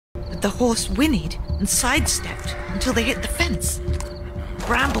But the horse whinnied and sidestepped until they hit the fence.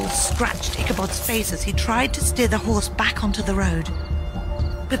 Brambles scratched Ichabod's face as he tried to steer the horse back onto the road.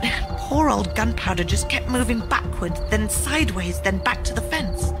 But poor old Gunpowder just kept moving backward, then sideways, then back to the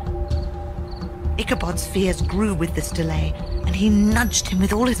fence. Ichabod's fears grew with this delay, and he nudged him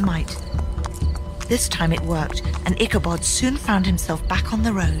with all his might. This time it worked, and Ichabod soon found himself back on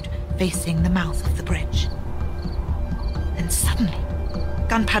the road, facing the mouth of the bridge. Then suddenly,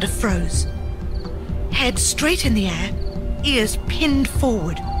 Gunpowder froze. Head straight in the air, ears pinned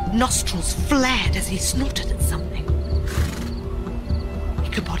forward, nostrils flared as he snorted at something.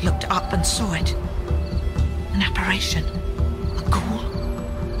 Ichabod looked up and saw it. An apparition. A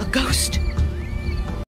ghoul. A ghost.